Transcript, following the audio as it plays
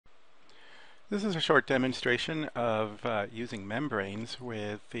This is a short demonstration of using membranes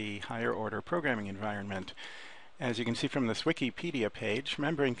with the higher order programming environment. As you can see from this Wikipedia page,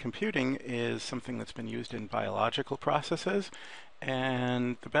 membrane computing is something that's been used in biological processes,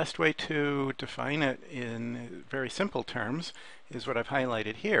 and the best way to define it in very simple terms is what I've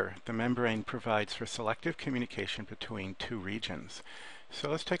highlighted here. The membrane provides for selective communication between two regions.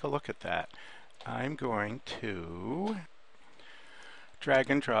 So let's take a look at that. I'm going to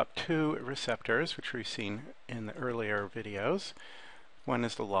drag and drop two receptors, which we've seen in the earlier videos. One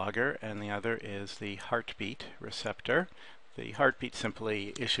is the logger and the other is the heartbeat receptor. The heartbeat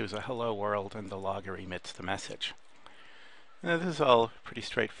simply issues a hello world and the logger emits the message. Now this is all pretty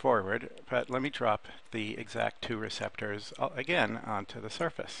straightforward, but let me drop the exact two receptors again onto the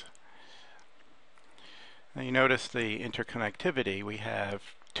surface. Now you notice the interconnectivity. We have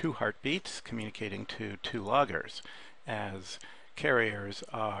two heartbeats communicating to two loggers, as carriers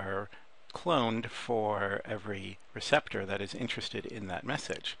are cloned for every receptor that is interested in that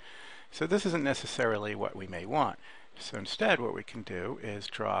message. So this isn't necessarily what we may want. So instead what we can do is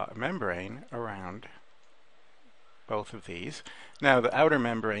draw a membrane around both of these. Now the outer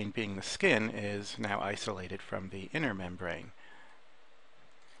membrane, being the skin, is now isolated from the inner membrane.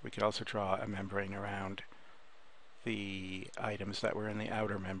 We could also draw a membrane around the items that were in the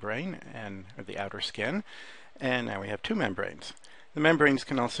outer membrane or the outer skin, and now we have two membranes. The membranes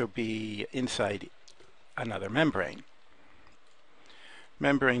can also be inside another membrane.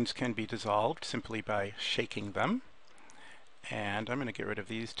 Membranes can be dissolved simply by shaking them, and I'm going to get rid of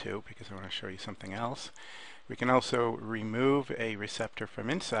these two because I want to show you something else. We can also remove a receptor from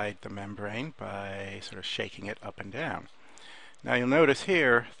inside the membrane by sort of shaking it up and down. Now you'll notice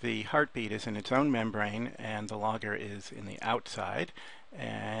here the heartbeat is in its own membrane and the logger is in the outside,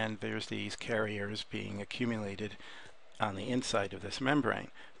 and there's these carriers being accumulated on the inside of this membrane.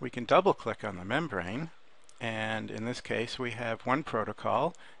 We can double click on the membrane, and in this case we have one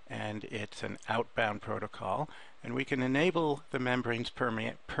protocol, and it's an outbound protocol, and we can enable the membrane's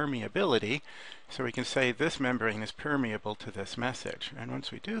permeability, so we can say this membrane is permeable to this message. And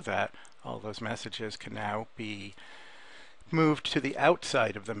once we do that, all those messages can now be moved to the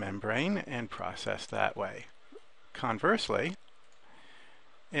outside of the membrane and processed that way. Conversely,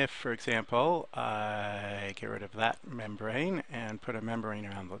 if, for example, I get rid of that membrane and put a membrane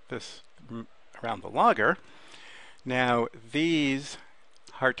around the logger, now these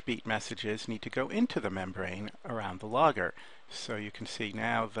heartbeat messages need to go into the membrane around the logger. So you can see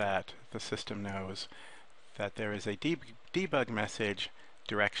now that the system knows that there is a debug message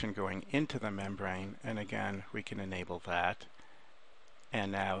direction going into the membrane, and again we can enable that.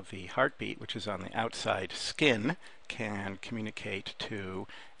 And now the heartbeat, which is on the outside skin, can communicate to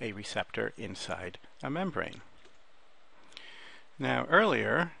a receptor inside a membrane. Now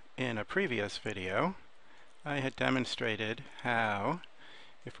earlier in a previous video I had demonstrated how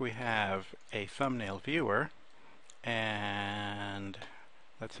if we have a thumbnail viewer, and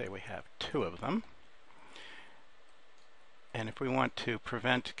let's say we have two of them, and if we want to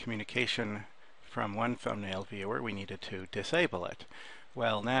prevent communication from one thumbnail viewer, we needed to disable it.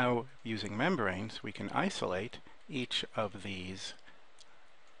 Well, now using membranes we can isolate each of these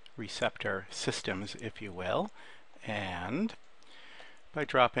receptor systems, if you will, and by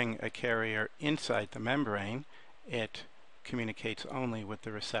dropping a carrier inside the membrane, it communicates only with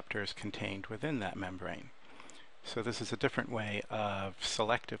the receptors contained within that membrane. So this is a different way of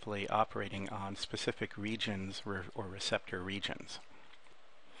selectively operating on specific regions or receptor regions.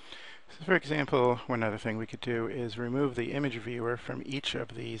 So for example, one other thing we could do is remove the image viewer from each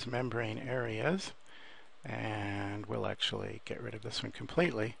of these membrane areas, and we'll actually get rid of this one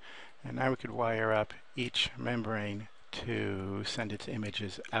completely. And now we could wire up each membrane to send its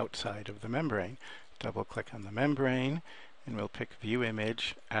images outside of the membrane. Double click on the membrane and we'll pick view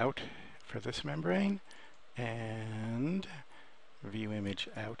image out for this membrane and view image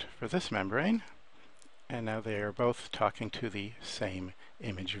out for this membrane, and now they are both talking to the same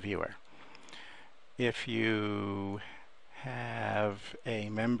image viewer. If you have a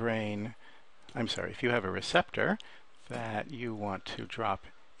if you have a receptor that you want to drop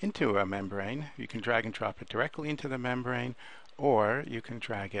into a membrane, you can drag and drop it directly into the membrane, or you can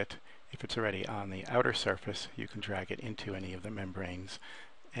drag it, if it's already on the outer surface, you can drag it into any of the membranes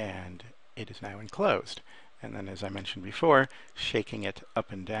and it is now enclosed. And then, as I mentioned before, shaking it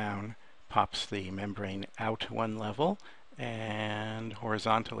up and down pops the membrane out one level, and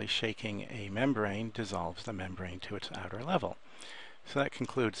horizontally shaking a membrane dissolves the membrane to its outer level. So that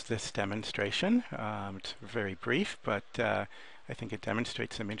concludes this demonstration. It's very brief, but I think it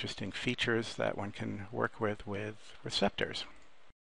demonstrates some interesting features that one can work with receptors.